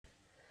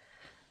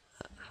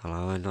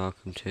Hello and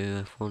welcome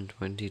to F1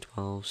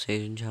 2012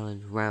 Season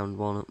Challenge Round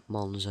 1 at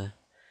Monza.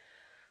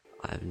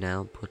 I have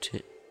now put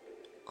it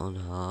on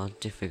hard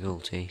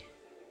difficulty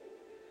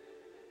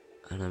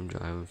and I'm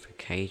driving for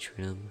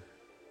Caterham.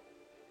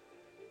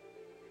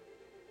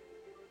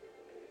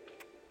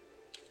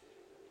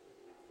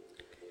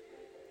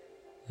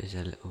 There's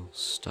a little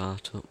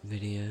startup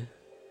video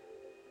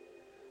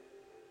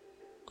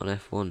on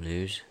F1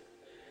 News.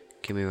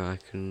 Kimi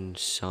Räikkönen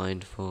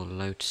signed for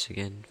Lotus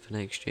again for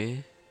next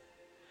year.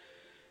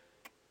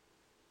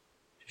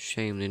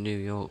 Shame the New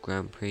York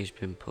Grand Prix has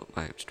been put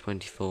back to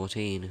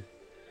 2014.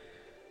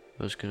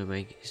 I was going to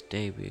make its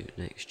debut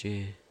next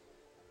year.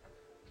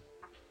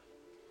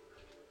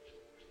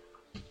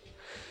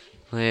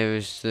 Here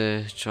is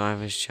the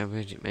Drivers'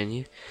 Championship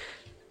menu,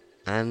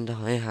 and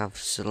I have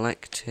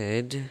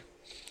selected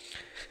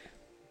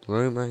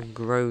Romain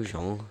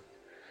Grosjean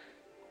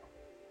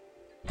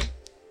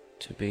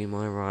to be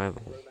my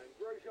rival.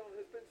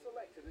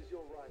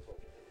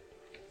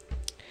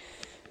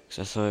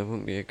 So I thought it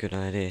wouldn't be a good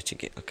idea to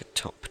get like a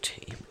top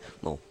team.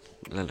 Well,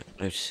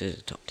 Lotus is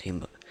a top team,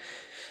 but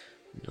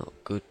not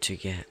good to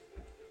get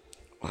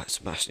like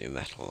Sebastian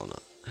Vettel on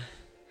it.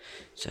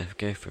 So if I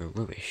go for a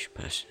rubbish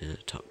person in a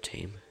top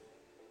team,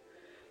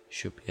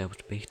 should be able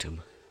to beat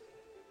him.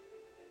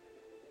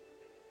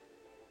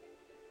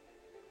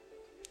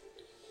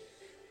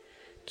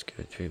 Let's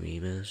go through my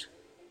emails.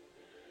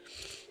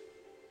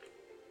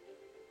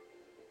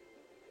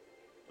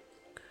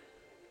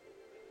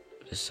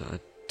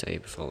 Decided day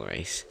before the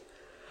race.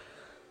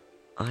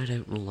 I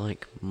don't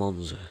like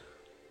Monza.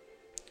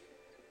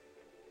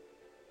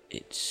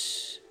 I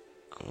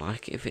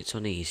like it if it's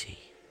on easy,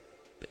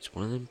 but it's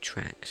one of them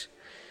tracks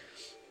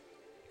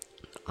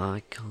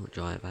I can't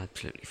drive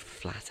absolutely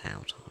flat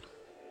out on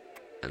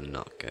and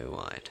not go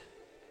wide.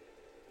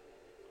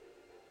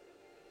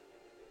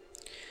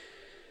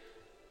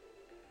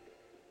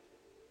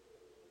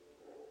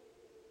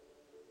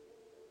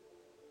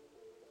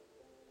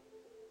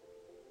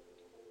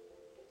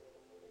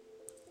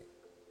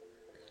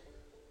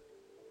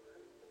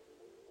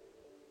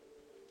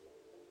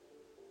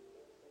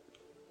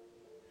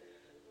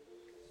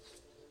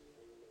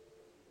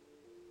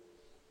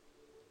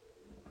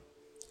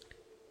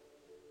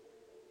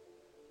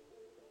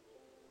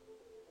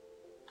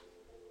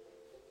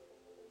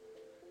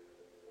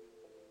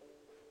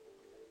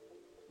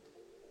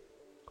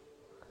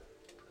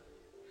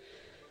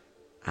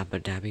 Abu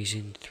Dhabi's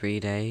in 3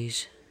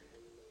 days.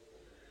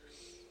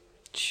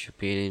 Should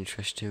be an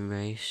interesting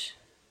race.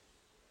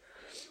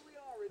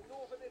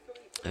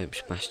 I hope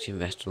Sebastian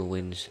Vettel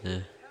wins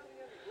the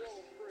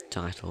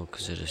title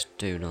because I just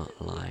do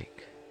not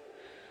like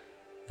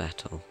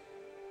Vettel.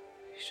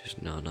 He's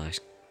just not a nice.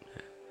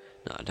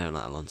 No, I don't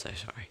like Alonso,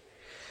 sorry.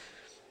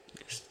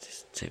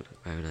 Just seems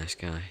like a very nice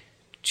guy.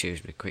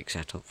 Choosing a quick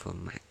setup for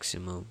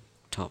maximum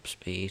top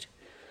speed.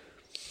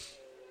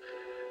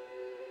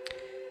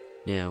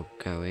 Now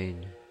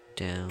going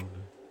down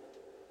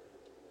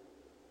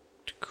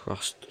to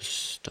cross the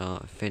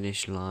start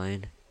finish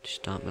line to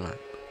start my lap.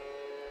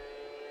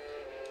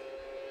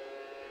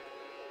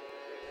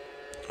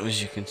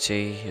 As you can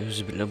see, it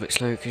was a little bit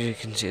slow because you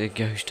can see the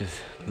ghost of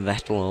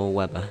Vettel or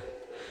Webber.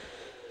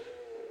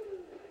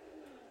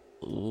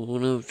 Oh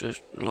no,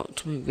 just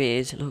locked me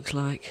rears, it looks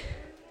like.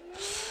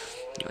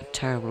 Got a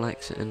terrible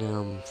exit and now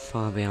I'm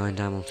far behind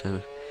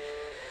Hamilton.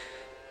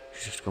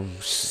 He's just gone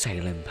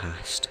sailing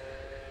past.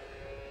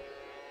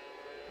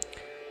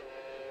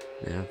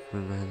 Now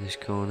coming around this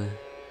corner,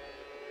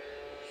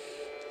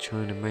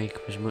 trying to make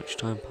up as much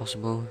time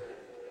possible.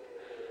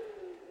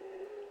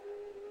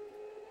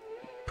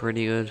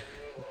 Pretty good,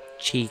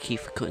 cheeky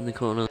for cutting the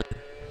corner.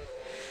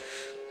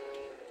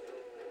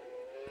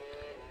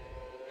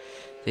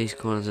 These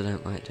corners I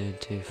don't like doing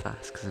too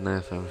fast because I know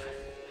if I'm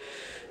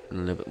a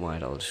little bit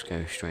wide I'll just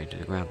go straight to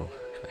the gravel,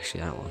 especially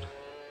that one.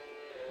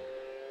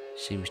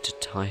 Seems to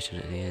tighten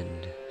at the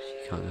end, so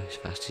you can't go as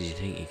fast as you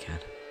think you can.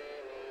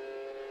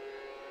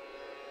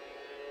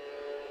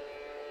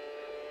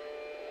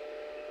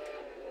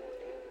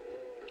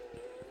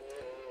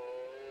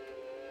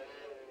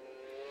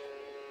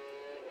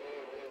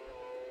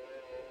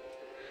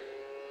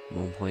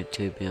 I'm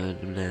 1.2 behind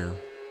him now.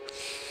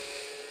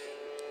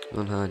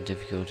 On hard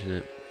difficulty,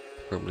 it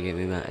probably get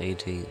me about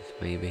 18th,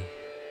 maybe.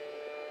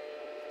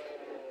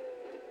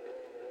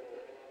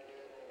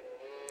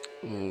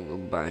 The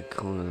back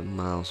corner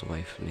miles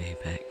away from the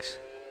apex.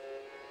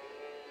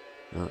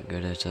 Not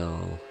good at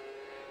all.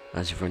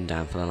 As you run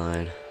down for the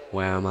line.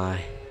 Where am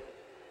I?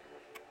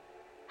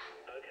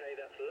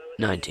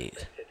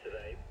 19th.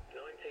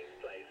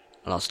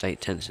 I lost 8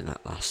 tenths in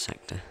that last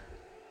sector.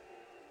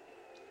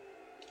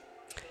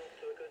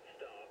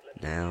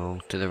 Now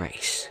to the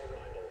race.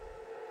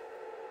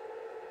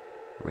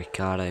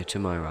 Ricardo to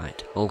my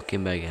right,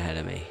 Hulkenberg ahead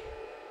of me.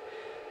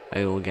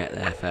 I will get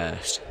there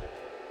first.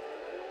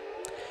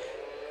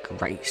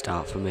 Great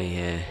start for me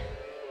here.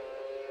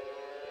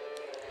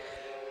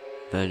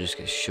 Bird just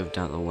gets shoved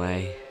out of the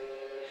way.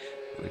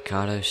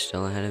 Ricardo's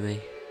still ahead of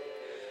me.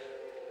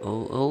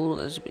 Oh,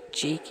 that's a bit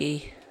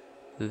cheeky.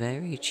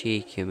 Very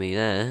cheeky of me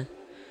there.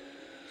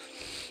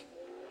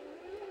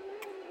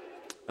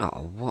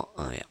 Oh, what?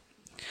 Oh, yeah.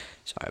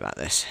 Sorry about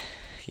this.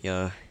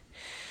 Yeah.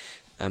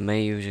 I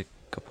may use a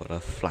couple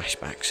of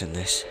flashbacks in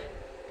this.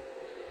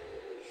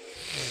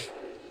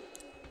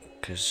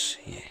 Because,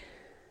 yeah.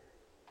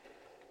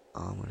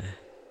 I'm gonna...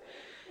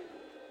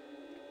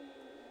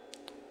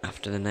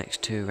 After the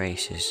next 2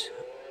 races,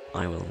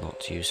 I will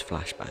not use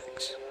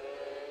flashbacks.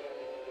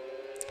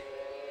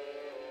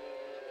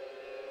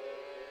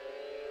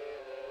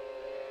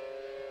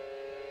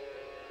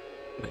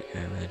 But go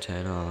around,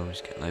 turn arms,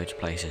 get loads of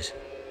places.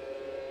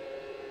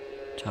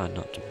 It's hard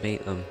not to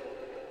beat them.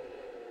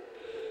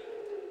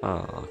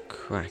 Oh,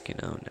 cracking,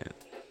 oh no.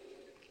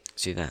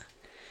 See that?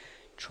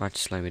 Tried to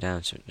slow me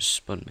down so it just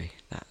spun me.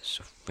 That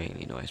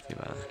really annoys me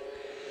about that.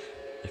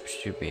 There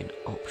should be an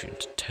option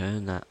to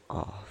turn that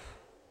off.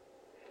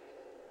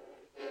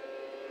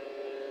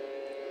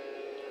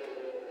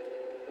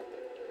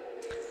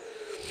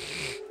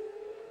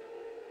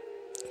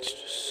 It's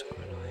just so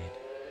annoying.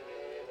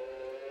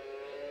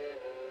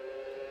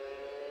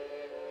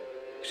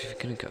 Because if you're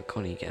going to go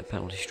Connie, you get a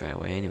penalty straight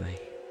away anyway.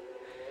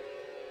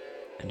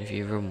 And if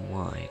you run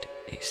wide,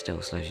 it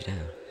still slows you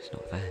down. It's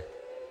not fair.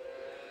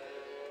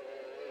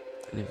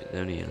 And if it's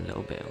only a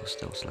little bit, it'll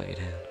still slow you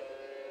down.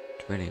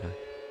 It's really annoying.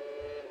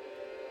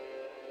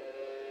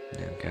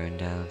 Now going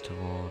down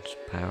towards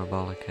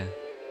Parabolica.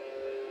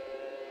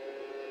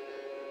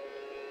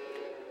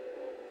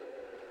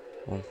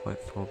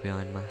 1.4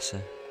 behind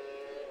Massa.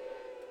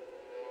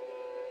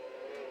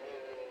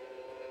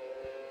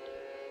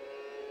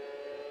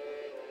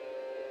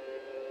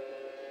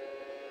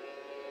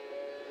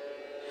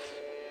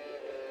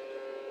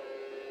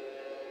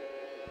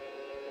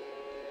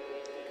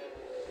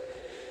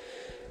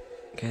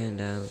 Going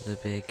down the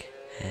big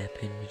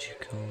hairpin, would you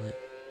call it?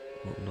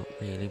 Well, not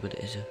really, but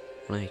it is a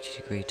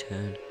 180-degree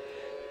turn,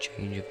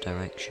 change of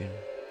direction.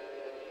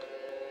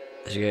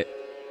 As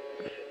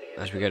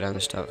we go down the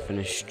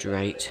start-finish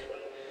straight,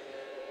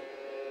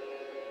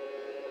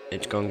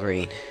 it's gone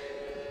green.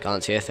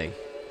 Can't see a thing.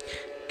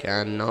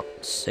 Cannot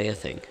see a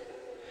thing.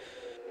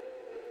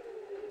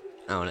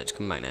 Oh, and it's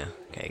come back now.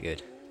 Okay,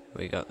 good.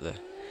 We got the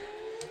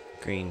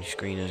green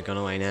screen has gone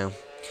away now.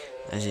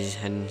 As he's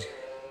heading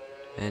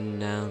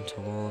down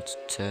towards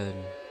turn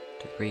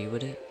 3,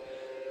 would it?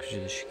 Because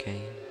of the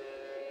chicane.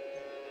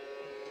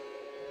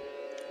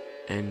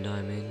 And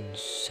I'm in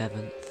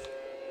 7th.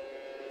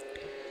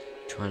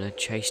 Trying to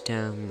chase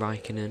down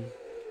Raikkonen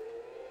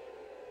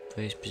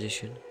for his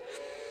position.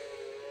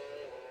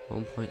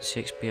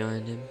 1.6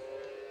 behind him.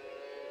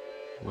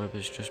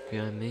 Webber's just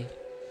behind me.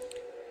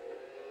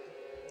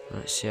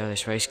 Let's see how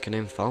this race can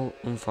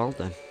unfold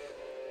then.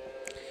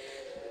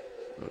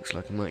 Looks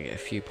like I might get a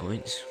few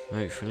points,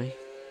 hopefully.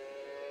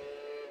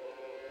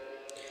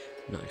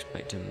 Not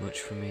expecting much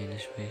from me in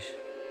this race.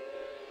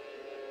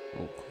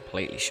 Oh,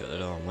 completely shut the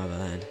door on Webber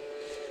then.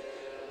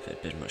 If it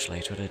had been much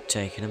later, I'd have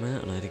taken him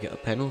out and I'd have got a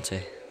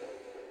penalty.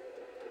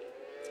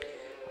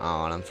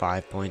 Oh, and I'm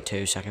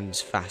 5.2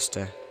 seconds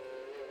faster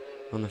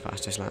on the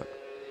fastest lap.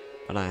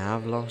 But I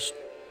have lost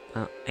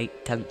about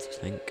 8/10, I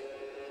think.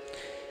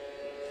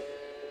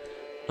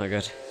 Not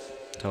good.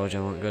 Told you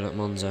I'm not good at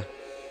Monza.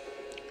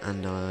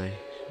 And I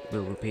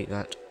will repeat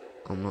that.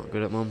 I'm not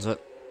good at Monza.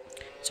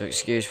 So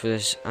excuse for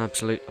this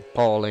absolute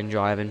appalling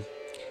driving.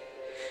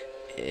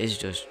 It is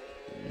just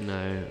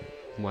no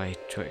way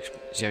to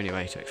it's the only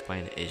way to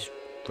explain it is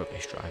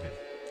rubbish driving.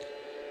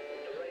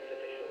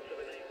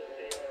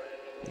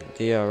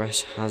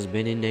 DRS has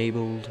been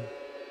enabled.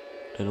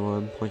 Don't know why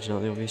I'm pointing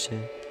out the obvious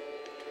here.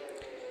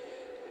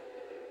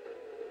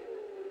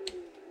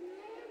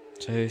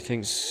 So who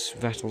thinks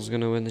Vettel's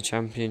going to win the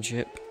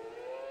championship?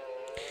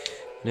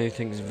 And who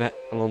thinks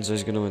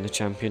Alonso's going to win the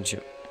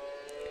championship?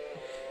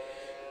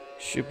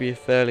 Should be a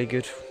fairly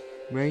good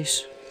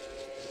race.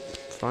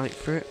 Fight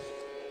for it.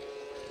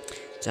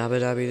 It's Abu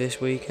Dhabi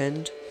this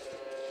weekend.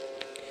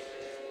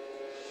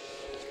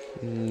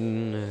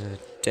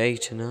 Day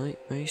to night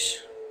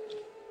race.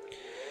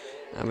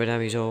 Abu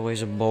Dhabi's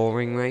always a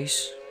boring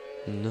race.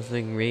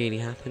 Nothing really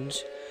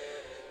happens.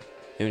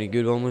 The only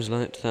good one was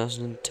like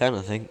 2010,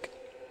 I think.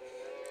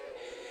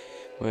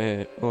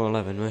 Or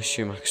 11, where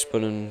Schumacher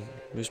spun and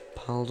was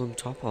piled on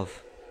top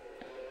of.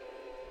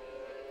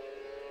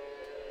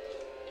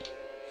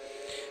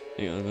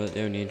 I think that was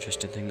the only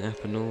interesting thing that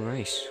happened all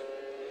race.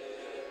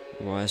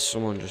 Otherwise,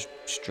 someone just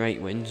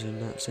straight wins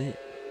and that's it.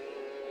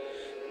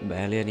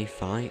 Barely any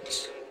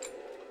fights.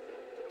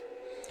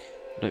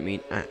 I don't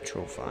mean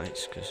actual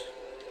fights, because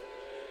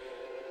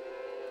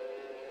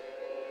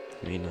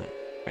I mean like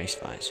race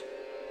fights.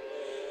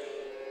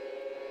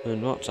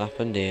 And what's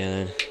happened here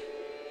then?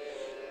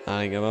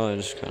 I think well, it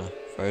just kind of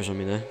froze on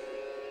me there.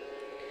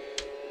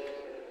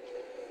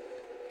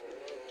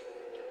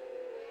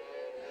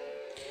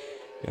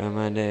 Going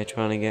around there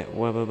trying to get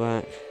Webber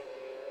back.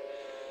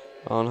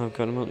 Oh no, I've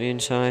got him up the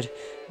inside.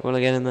 Will I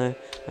get him though?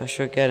 I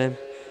should get him.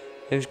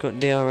 Who's got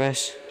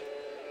DRS?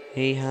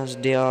 He has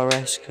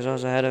DRS because I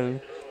was ahead of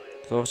him.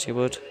 Thought he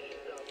would.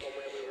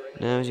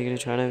 Now is he going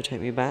to try and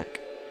overtake me back?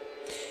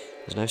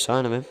 There's no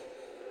sign of him.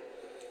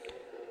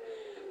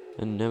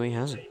 And no, he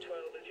hasn't.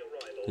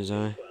 There's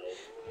a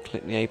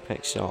click the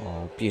apex.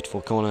 Oh,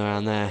 beautiful corner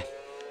around there.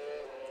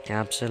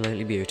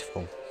 Absolutely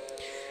beautiful.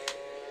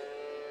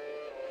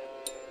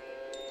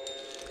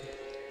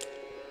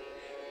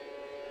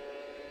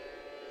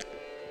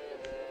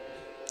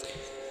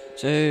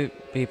 So,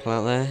 people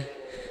out there,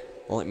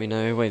 let me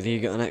know whether you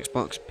got an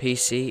Xbox,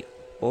 PC,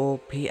 or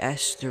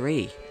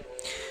PS3.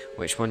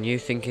 Which one you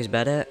think is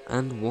better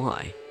and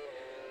why?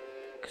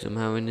 Because I'm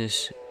having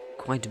this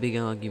quite a big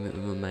argument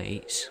with my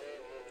mates.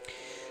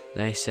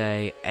 They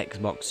say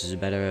Xbox is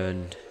better,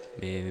 and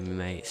me and my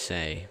mates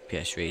say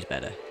PS3 is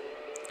better.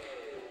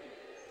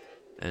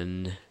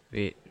 And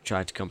we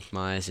tried to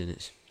compromise, and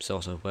it's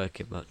sort of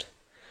working, but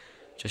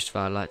just if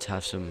I'd like to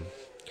have some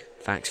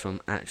facts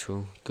from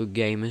actual good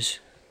gamers,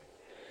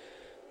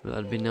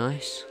 that'd be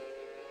nice.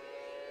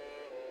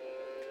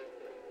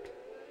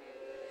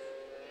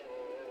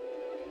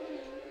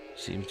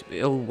 Seems to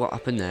be. Oh, what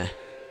happened there?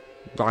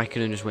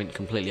 Raikkonen just went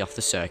completely off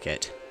the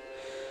circuit.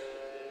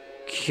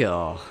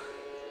 God.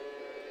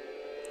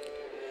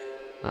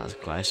 That was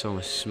close,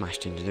 almost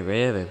smashed into the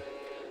rear of him.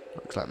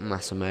 Looks like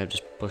Massa may have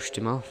just pushed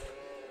him off.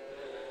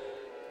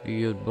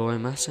 Good boy,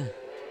 Massa.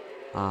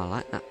 I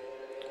like that.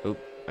 Oh,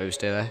 oversteer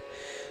there.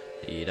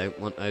 You don't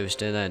want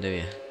oversteer there, do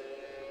you?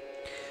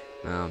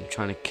 Now I'm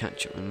trying to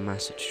catch up with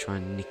Massa to try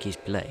and nick his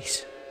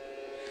place.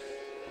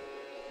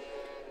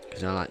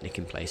 Because I like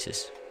nicking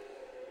places.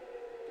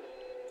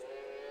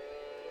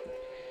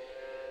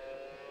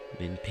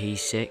 I'm in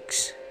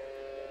P6.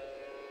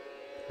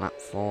 Lap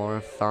 4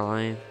 or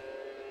 5.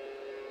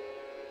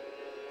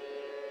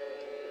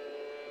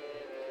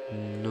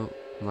 Not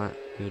that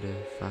good a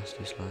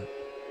fastest lap.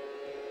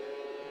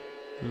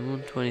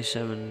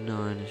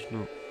 1:27.9 is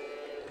not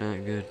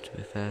that good, to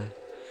be fair.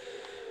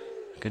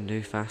 I can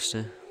do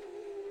faster.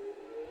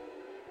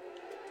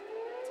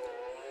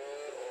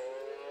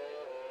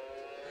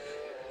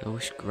 I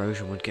wish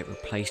Grosjean would get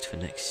replaced for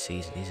next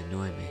season. He's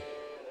annoying me.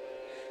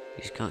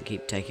 He just can't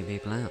keep taking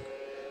people out.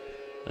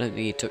 I don't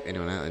think he took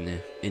anyone out in the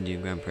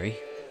Indian Grand Prix.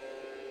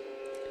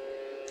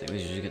 I think we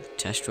should just get the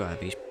test drive.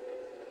 He's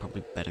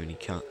probably better and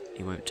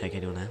he won't take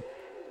anyone out.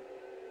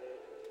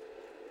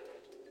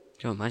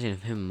 Can you imagine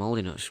if him and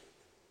Moldy Nuts,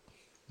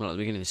 well, at the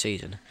beginning of the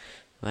season,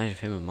 imagine if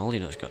him and Moldy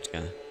Nuts got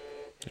together.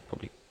 They'd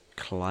probably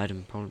collide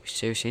and probably be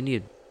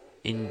seriously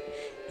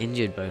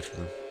injured both of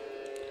them.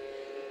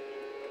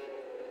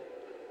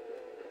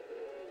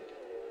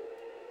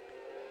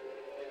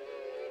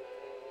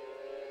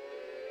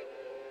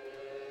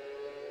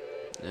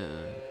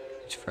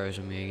 It's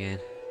frozen me again.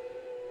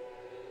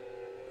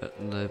 But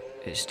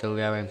it's still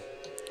going.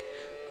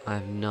 I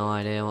have no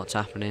idea what's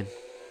happening.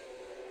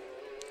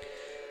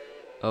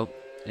 Oh,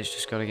 it's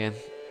just gone again.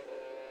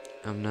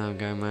 I'm now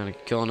going around a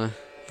corner.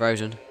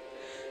 Frozen.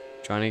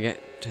 Trying to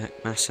get to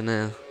Massa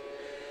now.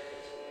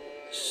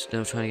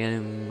 Still trying to get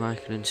him.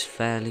 Raikkonen's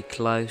fairly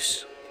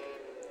close.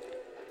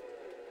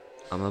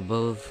 I'm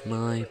above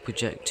my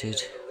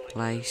projected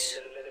place.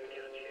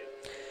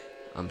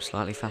 I'm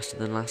slightly faster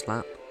than last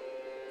lap.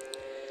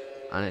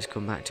 And it's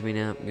come back to me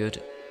now.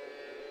 Good.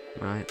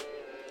 Right.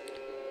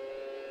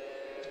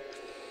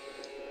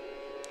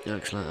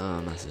 Looks like,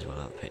 oh, Massa's well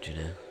out of the picture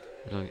now.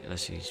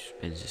 Unless he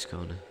spins this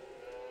corner.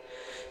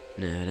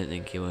 No, I don't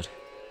think he would.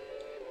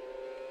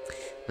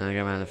 Now I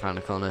go around the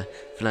final corner.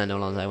 Fernando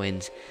Alonso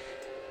wins.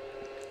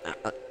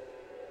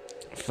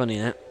 Funny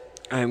that.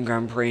 Home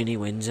Grand Prix and he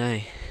wins,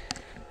 eh?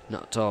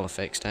 Not at all a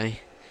fixed, eh?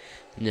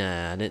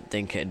 No, I didn't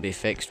think it'd be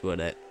fixed,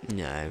 would it?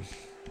 No.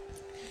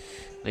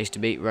 At least to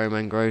beat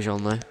Romain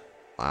Grosjean, though.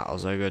 That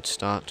was a good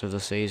start to the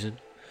season.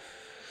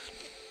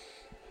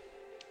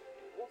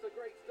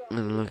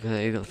 And look at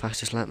that, you got the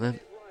fastest lap then.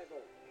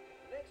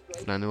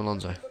 Fernando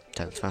Alonso,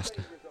 10th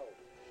faster.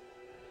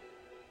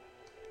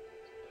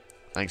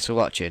 Thanks for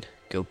watching.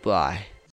 Goodbye.